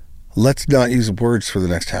 let's not use words for the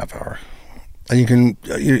next half hour. And you can,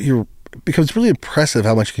 it becomes really impressive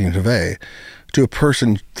how much you can convey to a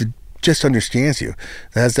person that just understands you,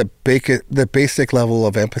 that has that basic level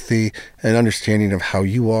of empathy and understanding of how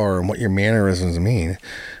you are and what your mannerisms mean.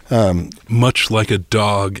 Much like a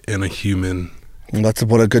dog and a human. And that's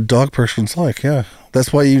what a good dog person's like, yeah.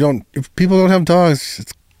 That's why if people don't have dogs,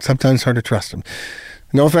 it's sometimes hard to trust them.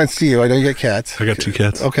 No offense to you, I know you got cats. I got 2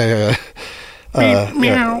 cats. Okay,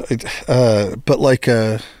 meow. But like,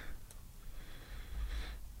 I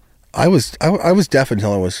was deaf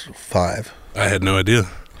until I was 5. I had no idea.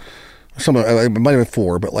 It might have been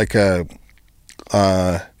 4, but like,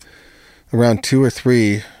 around 2 or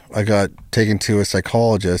 3, I got taken to a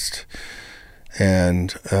psychologist,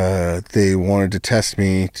 and they wanted to test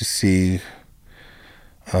me to see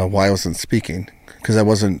why I wasn't speaking, because I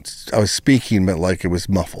was speaking, but like it was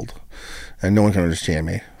muffled, and no one can understand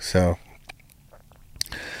me. So.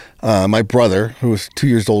 My brother, who was 2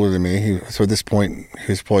 years older than me, so at this point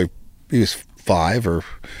he was 5, or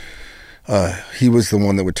he was the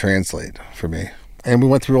one that would translate for me. And we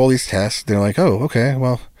went through all these tests. They're like, oh, okay,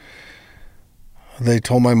 well, they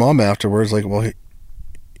told my mom afterwards, like, well,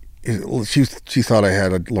 she thought I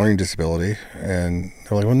had a learning disability, and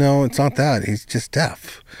they're like, well, no, it's not that. He's just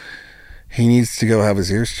deaf. He needs to go have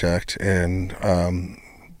his ears checked, and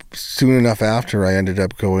soon enough after, I ended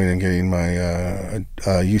up going and getting my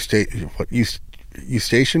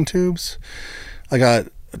eustachian tubes. I got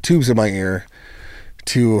tubes in my ear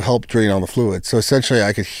to help drain all the fluid. So essentially,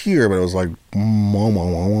 I could hear, but it was like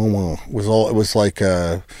it was like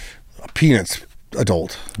a Peanuts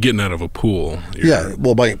adult getting out of a pool. Yeah,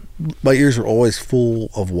 well, my ears were always full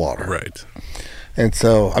of water. Right. And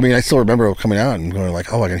so, I mean, I still remember coming out and going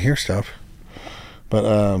like, oh, I can hear stuff. But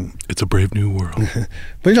it's a brave new world.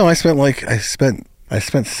 But I spent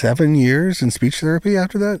 7 years in speech therapy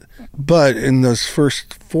after that. But in those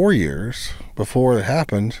first 4 years before it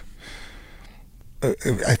happened,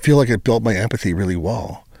 I feel like it built my empathy really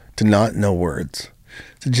well to not know words,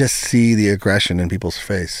 to just see the aggression in people's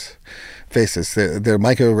faces. They're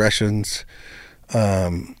microaggressions,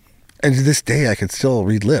 and to this day I can still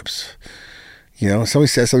read lips. Somebody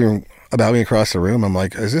says something about me across the room, I'm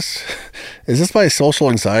like, is this my social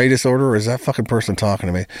anxiety disorder, or is that fucking person talking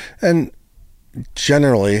to me? And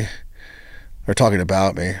generally, they're talking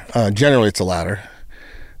about me. Generally, it's the latter.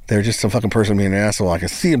 They're just some fucking person being an asshole. I can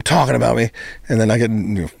see them talking about me, and then I get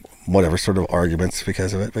whatever sort of arguments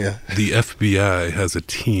because of it. But yeah, the FBI has a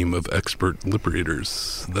team of expert lip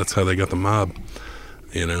readers. That's how they got the mob.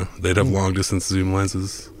 They'd have long distance zoom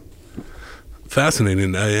lenses.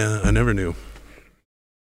 Fascinating. I never knew.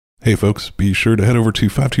 Hey folks, be sure to head over to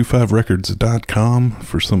 525records.com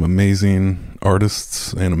for some amazing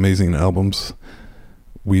artists and amazing albums.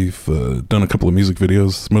 We've done a couple of music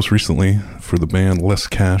videos, most recently for the band Less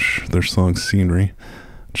Cash, their song Scenery.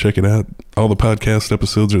 Check it out. All the podcast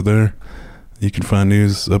episodes are there. You can find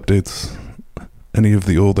news, updates, any of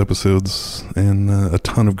the old episodes, and a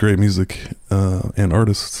ton of great music and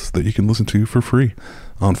artists that you can listen to for free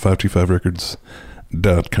on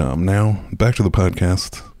 525records.com. Now, back to the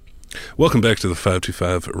podcast. Welcome back to the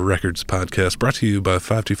 525 Records podcast, brought to you by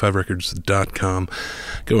 525records.com.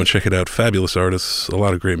 Go and check it out. Fabulous artists, a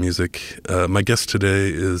lot of great music. My guest today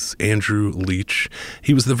is Andrew Leach.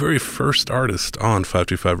 He was the very first artist on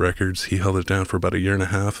 525 Records. He held it down for about a year and a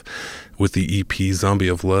half with the EP Zombie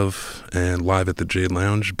of Love and Live at the Jade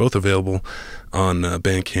Lounge, both available on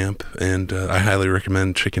Bandcamp. And I highly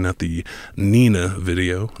recommend checking out the Nina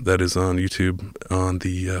video that is on YouTube on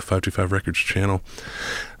the 525 Records channel.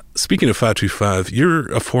 Speaking of 525,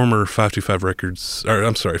 you're a former 525 Records, or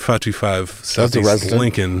I'm sorry, 525 Southeast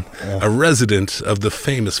Lincoln, a resident of the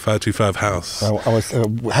famous 525 house. I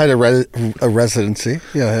had a residency.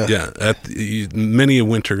 Yeah. At many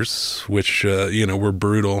winters, which, were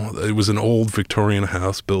brutal. It was an old Victorian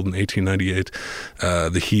house built in 1898.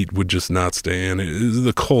 The heat would just not stay in. It was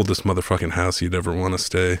the coldest motherfucking house you'd ever want to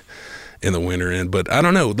stay in the winter in. But I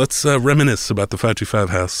don't know, let's reminisce about the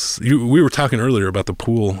 525 house. We were talking earlier about the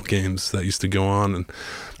pool games that used to go on, and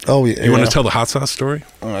you want to tell the hot sauce story?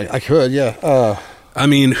 I could, yeah. I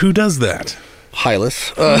mean, who does that?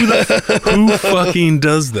 Hylas. Who fucking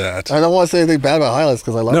does that? I don't want to say anything bad about Hylas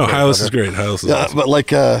because I love it. No, Hylas is great. Hylas is awesome. But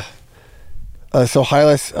like, so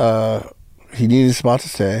Hylas, he needed a spot to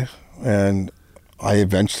stay, and I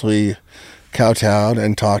eventually kowtowed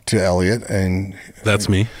and talked to Elliot, and that's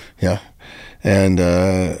me. Yeah. And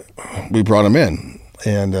we brought him in,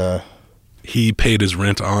 and he paid his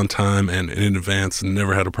rent on time and in advance, and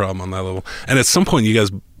never had a problem on that level. And at some point, you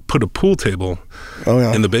guys put a pool table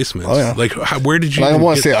in the basement. Oh yeah. Like, where did you? I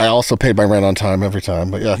want to say I also paid my rent on time every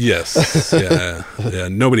time, but yeah. Yes. Yeah.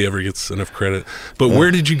 Nobody ever gets enough credit. But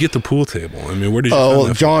where did you get the pool table? I mean, where did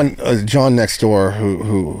you? John next door,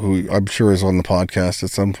 who I'm sure is on the podcast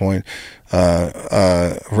at some point.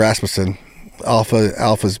 Rasmussen.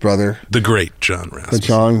 Alpha's brother, the great John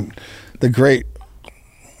Rasmussen. The great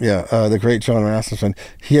John Rasmussen.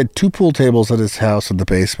 He had two pool tables at his house in the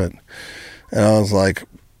basement, and I was like,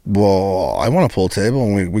 "Well, I want a pool table,"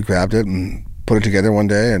 and we grabbed it and put it together one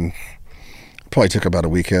day, and probably took about a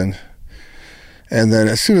weekend. And then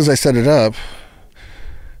as soon as I set it up,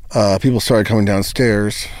 people started coming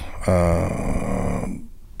downstairs.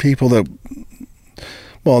 People that.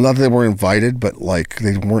 Well, not that they weren't invited, but like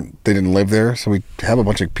they didn't live there. So we have a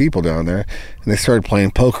bunch of people down there, and they started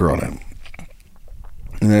playing poker on it.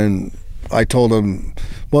 And then I told them,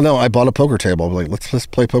 well, no, I bought a poker table. I'm like, let's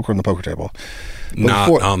play poker on the poker table.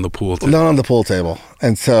 Not on the pool table. Not on the pool table.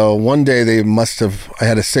 And so one day I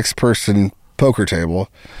had a 6-person poker table,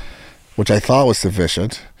 which I thought was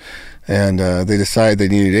sufficient. And they decided they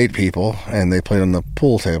needed 8 people, and they played on the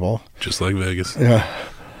pool table. Just like Vegas. Yeah.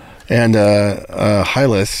 And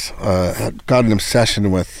Hylas got an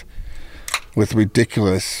obsession with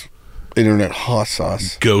ridiculous internet hot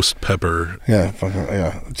sauce, ghost pepper. Yeah,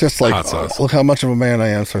 just like hot sauce. Look how much of a man I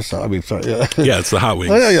am. Sorry. Yeah. Yeah, it's the hot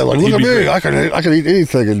wings. Yeah. Like, look at me. I can eat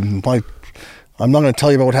anything, and like, I'm not going to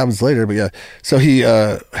tell you about what happens later. But yeah, so he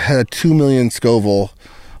had a 2 million Scoville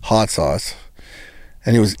hot sauce,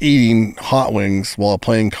 and he was eating hot wings while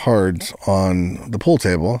playing cards on the pool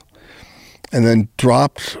table, and then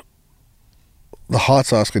dropped the hot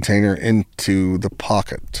sauce container into the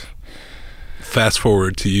pocket. Fast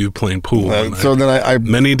forward to you playing pool. So then I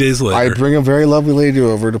many days later, I bring a very lovely lady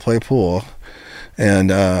over to play pool,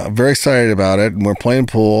 and I'm very excited about it. And we're playing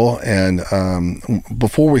pool, and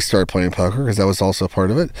before we start playing poker, because that was also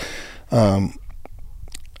part of it.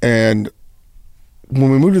 And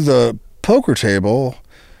when we moved to the poker table,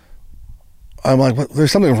 I'm like,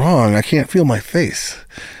 there's something wrong. I can't feel my face.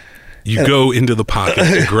 You go into the pocket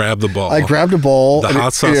to grab the ball. I grabbed a ball. The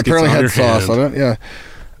hot sauce it apparently gets on had your sauce hand. on it. Yeah,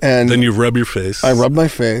 and then you rub your face. I rubbed my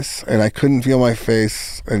face, and I couldn't feel my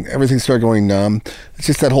face, and everything started going numb. It's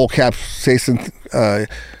just that whole capsaicin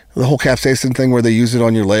thing where they use it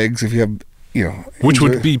on your legs if you have, which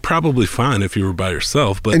would be probably fine if you were by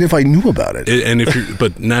yourself, but and if I knew about it, and if you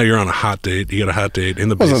but now you're on a hot date. You got a hot date in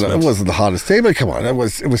the basement. It wasn't the hottest date, but come on, it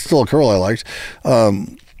was still a girl I liked.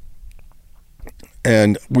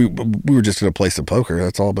 And we were just going to play some poker.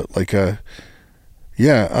 That's all. But like, and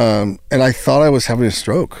I thought I was having a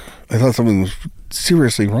stroke. I thought something was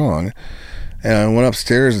seriously wrong. And I went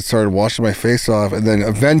upstairs and started washing my face off. And then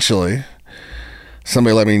eventually,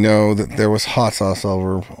 somebody let me know that there was hot sauce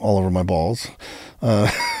all over my balls.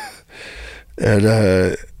 And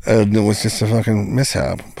it was just a fucking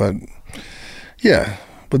mishap. But yeah,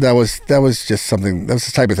 but that was just something. That was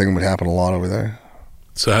the type of thing that would happen a lot over there.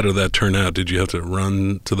 So how did that turn out? Did you have to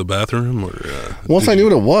run to the bathroom? Or once I knew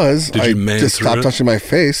what it was, I just stopped it? touching my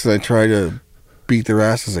face, and I tried to beat their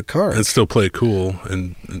asses at cards. And still play cool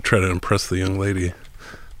and try to impress the young lady.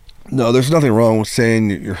 No, there's nothing wrong with saying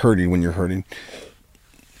you're hurting when you're hurting.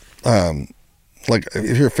 Like,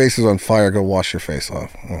 if your face is on fire, go wash your face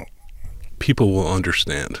off. People will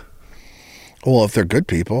understand. Well, if they're good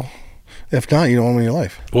people. If not, you don't want them in your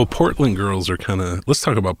life. Well, Portland girls are kind of... Let's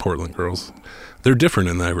talk about Portland girls. They're different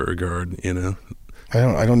in that regard, you know?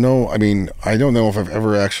 I don't know. I mean, I don't know if I've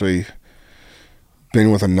ever actually been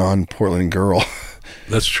with a non-Portland girl.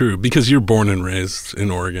 That's true, because you're born and raised in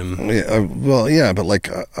Oregon. Yeah, well, yeah, but like,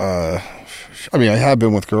 I mean, I have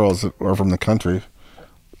been with girls that are from the country.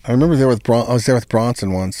 I remember I was there with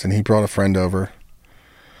Bronson once, and he brought a friend over,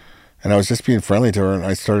 and I was just being friendly to her, and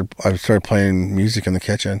I started playing music in the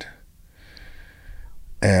kitchen,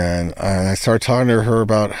 and I started talking to her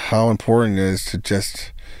about how important it is to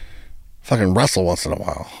just fucking wrestle once in a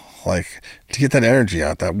while, like to get that energy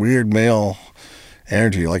out, that weird male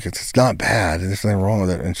energy. Like it's not bad, there's nothing wrong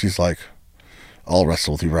with it. And she's like, I'll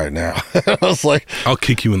wrestle with you right now. I was like, I'll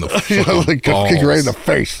kick you in the fucking like, balls. kick you right in the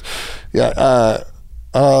face. Yeah.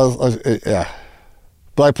 Yeah.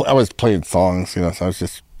 But I was playing songs, you know, so I was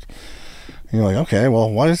just, you know, like, okay,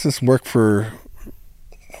 well, why does this work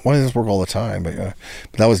all the time? But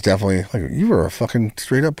that was definitely like, you were a fucking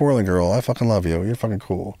straight up Portland girl. I fucking love you. You're fucking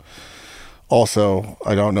cool. Also,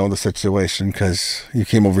 I don't know the situation because you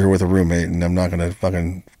came over here with a roommate, and I'm not going to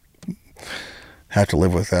fucking have to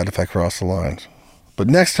live with that if I cross the line. But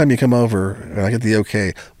next time you come over and I get the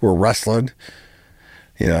okay, we're wrestling,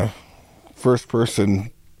 you know, first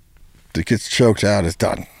person that gets choked out is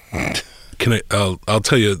done. I'll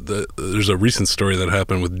tell you, there's a recent story that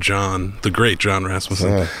happened with John, the great John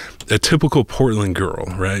Rasmussen. A typical Portland girl,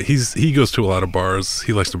 right? He goes to a lot of bars.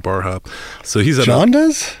 He likes to bar hop. So he's at John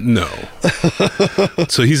does? No.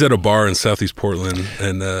 So he's at a bar in Southeast Portland,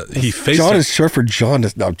 and John is short for John.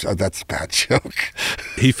 No, that's a bad joke.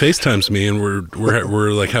 He FaceTimes me, and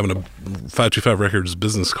we're like having a 525 Records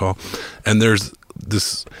business call, and there's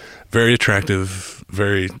this very attractive,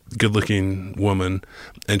 very good-looking woman,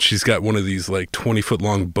 and she's got one of these like 20-foot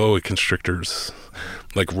long boa constrictors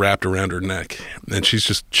like wrapped around her neck, and she's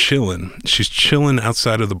just chilling. She's chilling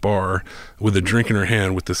outside of the bar with a drink in her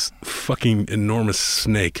hand with this fucking enormous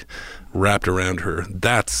snake wrapped around her.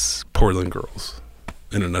 That's Portland girls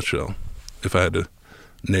in a nutshell, if I had to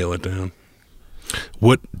nail it down.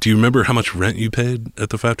 What do you remember how much rent you paid at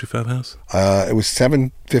the 525 house? It was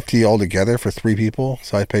 $750 altogether for 3 people,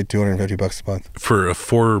 so I paid $250 a month for a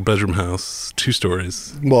 4-bedroom house, 2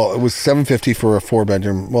 stories. Well, it was $750 for a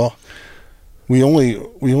 4-bedroom. Well, we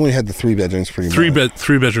only had the 3 bedrooms pretty much.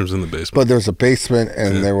 3 bedrooms in the basement, but there was a basement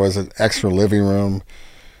and there was an extra living room,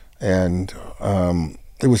 and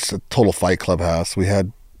it was a total Fight Club house. We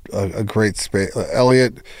had a great space.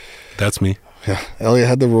 Elliot, that's me. Yeah, Elliot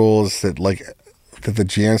had the rules that the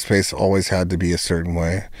jam space always had to be a certain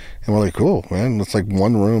way, and we're like, cool, man. It's like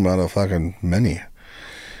one room out of fucking many,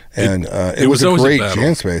 and it was a great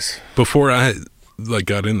jam space. Before I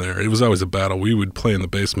got in there, it was always a battle. We would play in the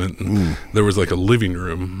basement, and there was like a living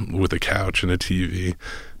room with a couch and a TV.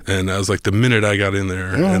 And I was like, the minute I got in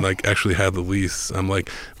there and like actually had the lease, I'm like,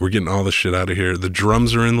 we're getting all this shit out of here. The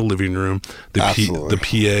drums are in the living room. The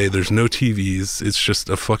PA, there's no TVs. It's just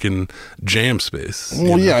a fucking jam space.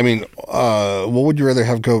 Well, yeah, I mean, what would you rather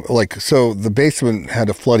have go, like, so the basement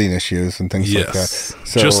had flooding issues and things like that.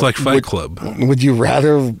 So just like Fight Club. Would you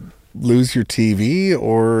rather lose your TV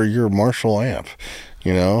or your Marshall amp?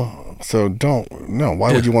 You know? So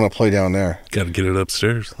why would you want to play down there? Got to get it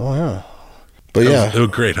upstairs. Oh, yeah. But it was a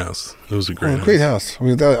great house. It was a great house. I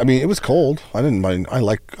mean, it was cold. I didn't mind. I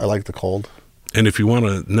like the cold. And if you want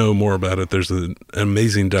to know more about it, there's an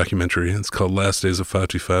amazing documentary. It's called Last Days of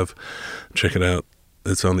 525. Check it out.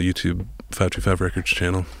 It's on the YouTube 525 Records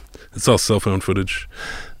channel. It's all cell phone footage,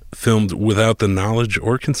 filmed without the knowledge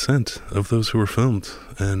or consent of those who were filmed.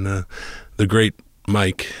 And the great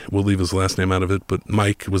Mike, we'll leave his last name out of it, but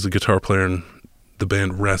Mike was a guitar player in the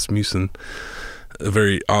band Rasmussen, a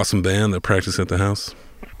very awesome band that practiced at the house.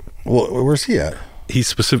 Well, where's he at? He's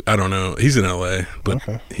specific. I don't know. He's in LA, but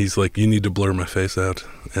he's like, you need to blur my face out,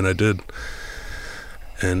 and I did.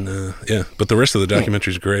 And but the rest of the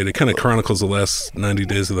documentary is great. It kind of chronicles the last 90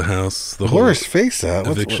 days of the house, the blur his face out.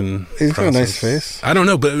 Eviction. He's got a nice face. I don't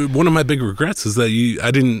know, but one of my big regrets is that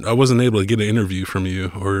I wasn't able to get an interview from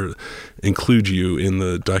you or include you in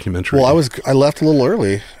the documentary. Well, I left a little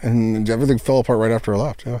early, and everything fell apart right after I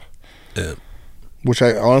left. Yeah. Which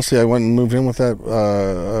I went and moved in with that.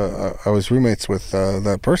 I was roommates with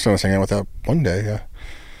that person I was hanging out with that one day. Yeah,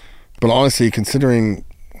 but honestly, considering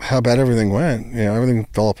how bad everything went, everything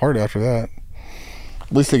fell apart after that.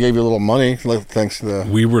 At least they gave you a little money, thanks to the...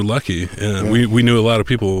 We were lucky. We knew a lot of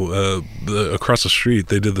people across the street.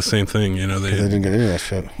 They did the same thing. You know, they didn't get any of that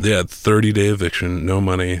shit. They had 30-day eviction, no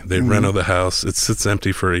money. They reno the house. It sits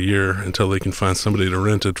empty for a year until they can find somebody to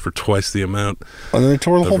rent it for twice the amount. And then they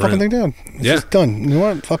tore the whole fucking thing down. It's just done. You know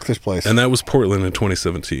what? Fuck this place. And that was Portland in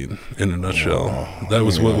 2017, in a nutshell. That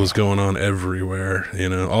was what was going on everywhere. You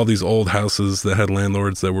know, all these old houses that had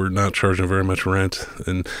landlords that were not charging very much rent,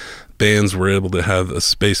 and bands were able to have a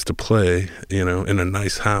space to play, you know, in a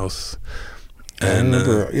nice house. And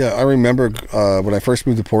I remember when I first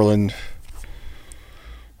moved to Portland.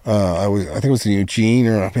 I think it was in Eugene,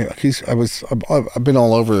 or I've been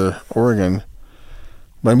all over Oregon,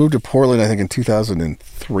 but I moved to Portland I think in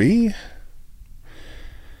 2003,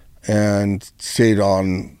 and stayed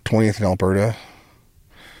on 20th in Alberta,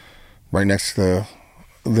 right next to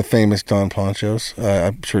the famous Don Poncho's.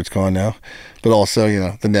 I'm sure it's gone now, but also, you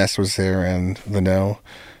know, the Nest was there and the No.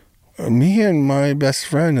 Me and my best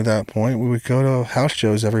friend at that point, we would go to house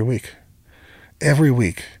shows every week.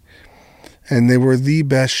 And they were the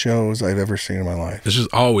best shows I've ever seen in my life. There's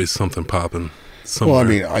just always something popping somewhere. Well, I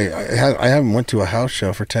mean, I haven't went to a house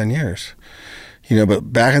show for 10 years. You know,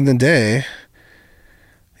 but back in the day,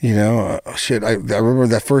 you know, I remember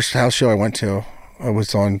that first house show I went to. I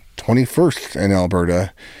was on 21st in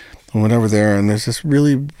Alberta. I went over there, and there's this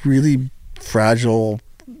really, really fragile,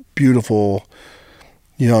 beautiful,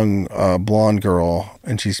 young blonde girl,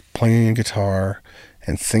 and she's playing guitar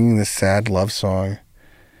and singing this sad love song.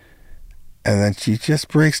 And then she just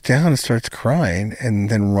breaks down and starts crying and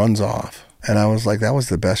then runs off. And I was like, that was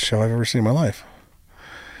the best show I've ever seen in my life.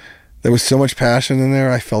 There was so much passion in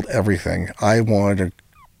there. I felt everything. I wanted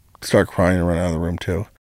to start crying and run out of the room too.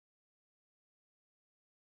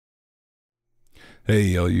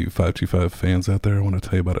 Hey, all you 525 fans out there, I want to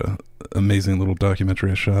tell you about an amazing little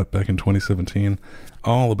documentary I shot back in 2017,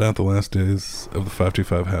 all about the last days of the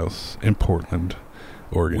 525 house in Portland,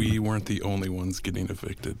 Oregon. We weren't the only ones getting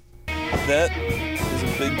evicted. That is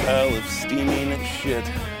a big pile of steaming shit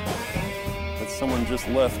that someone just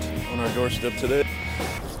left on our doorstep today.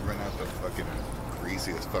 Just rent out the fucking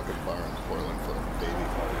greasiest fucking bar in Portland for a baby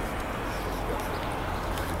party.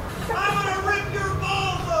 I'm gonna rip your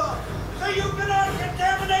balls off so you cannot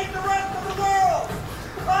contaminate the rest of the world.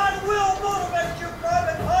 I will motivate you,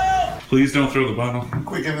 Private Pile. Please don't throw the bottle.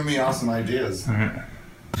 Quit giving me awesome ideas. All right.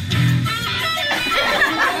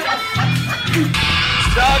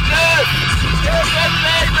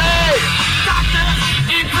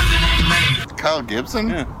 Kyle Gibson?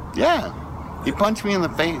 Yeah. He punched me in the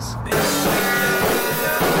face.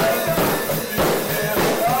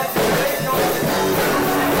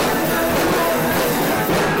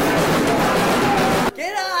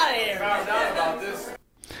 Get out of here.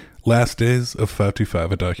 Last Days of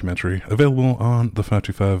 525, a documentary available on the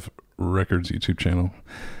 525 Records YouTube channel.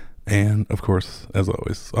 And, of course, as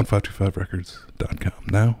always, on 525records.com.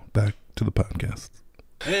 Now, back to the podcast.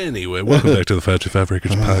 Anyway, welcome back to the 525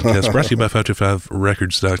 Records podcast, brought to you by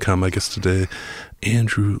 525records.com. My guest today,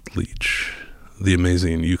 Andrew Leach, the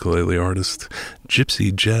amazing ukulele artist,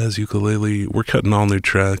 gypsy jazz ukulele. We're cutting all new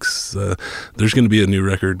tracks. There's going to be a new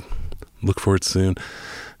record. Look for it soon.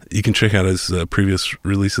 You can check out his previous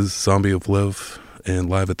releases, Zombie of Love and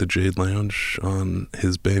Live at the Jade Lounge, on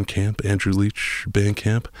his Bandcamp, Andrew Leach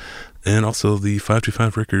Bandcamp, and also the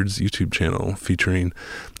 525 Records YouTube channel featuring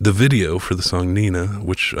the video for the song Nina,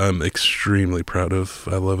 which I'm extremely proud of.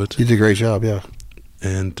 I love it. You did a great job, yeah.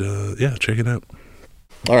 And yeah, check it out.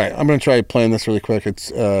 All right, I'm going to try playing this really quick. It's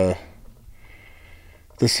this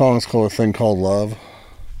song is called A Thing Called Love,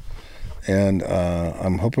 and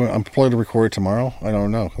I'm planning to record it tomorrow. I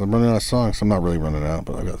don't know. I'm running out of songs. I'm not really running out,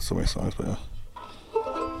 but I've got so many songs. But yeah.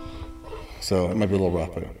 So it might be a little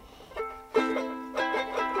rough, but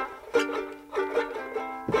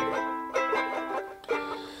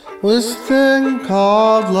this thing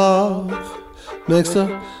called love makes a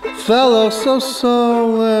fellow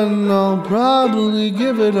so, and I'll probably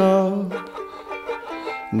give it up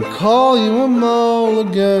and call you a mole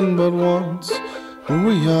again. But once when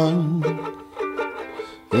we're young,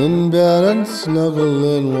 in bed and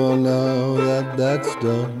snuggling, well, now that's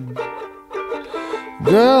done.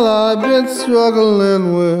 Girl, I've been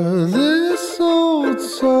struggling with this old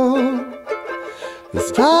song, this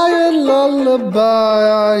tired lullaby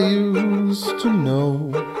I used to know.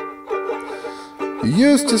 You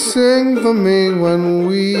used to sing for me when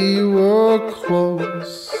we were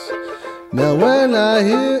close. Now when I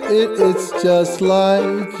hear it, it's just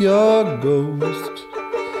like your ghost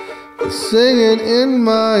singing in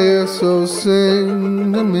my ear, so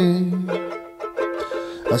sing to me.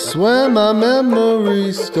 I swear my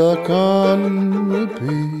memory's stuck on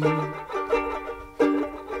repeat.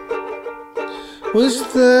 This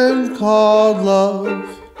thing called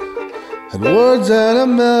love had words and a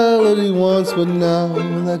melody once, but now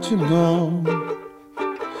that you're gone,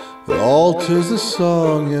 it alters the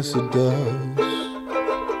song, yes it does.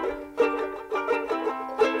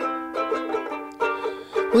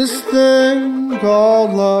 This thing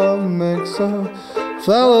called love makes a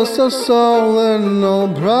fellow so sullen,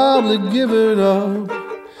 I'll probably give it up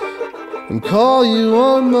and call you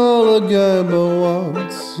on mulligan. But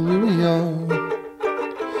once we were young,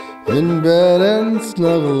 in bed and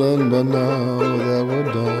snuggling, but now that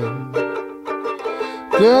we're done,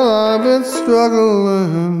 girl, I've been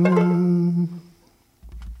struggling.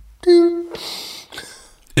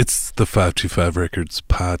 It's the 525 Records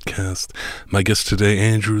podcast. My guest today,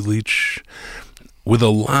 Andrew Leach, with a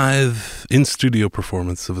live in-studio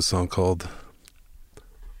performance of a song called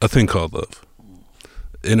A Thing Called Love.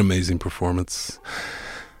 An amazing performance.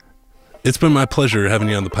 It's been my pleasure having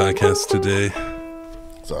you on the podcast today.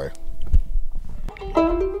 Sorry.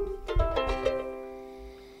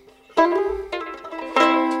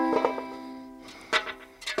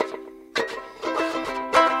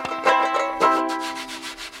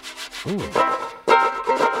 Ooh.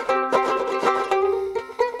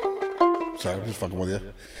 Sorry, I'm just fucking with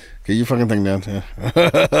you. Get your fucking thing down.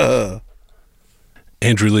 Yeah.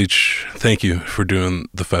 Andrew Leach, thank you for doing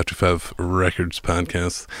the 525 Records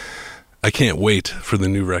podcast. I can't wait for the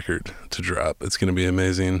new record to drop. It's going to be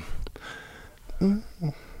amazing.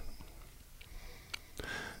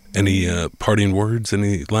 Any parting words?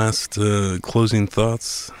 Any last closing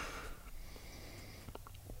thoughts?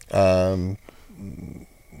 No,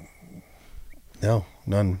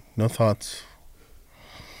 none. No thoughts.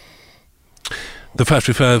 The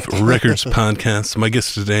 525 Records podcast. My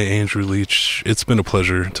guest today, Andrew Leach. It's been a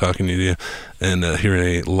pleasure talking to you and hearing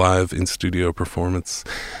a live in-studio performance.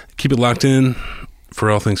 Keep it locked in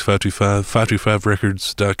for all things 525,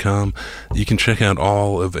 525records.com. You can check out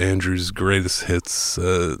all of Andrew's greatest hits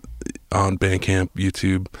on Bandcamp,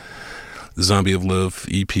 YouTube, Zombie of Love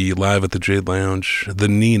EP, Live at the Jade Lounge, the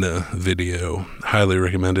Nina video. Highly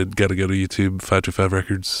recommended. Got to go to YouTube, 525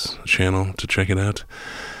 Records channel to check it out.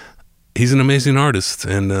 He's an amazing artist,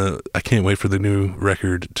 and I can't wait for the new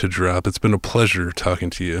record to drop. It's been a pleasure talking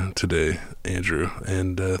to you today, Andrew,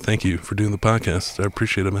 and thank you for doing the podcast. I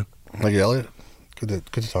appreciate it, man. Thank you, Elliot. Good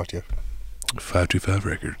to talk to you. 525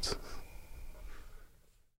 Records.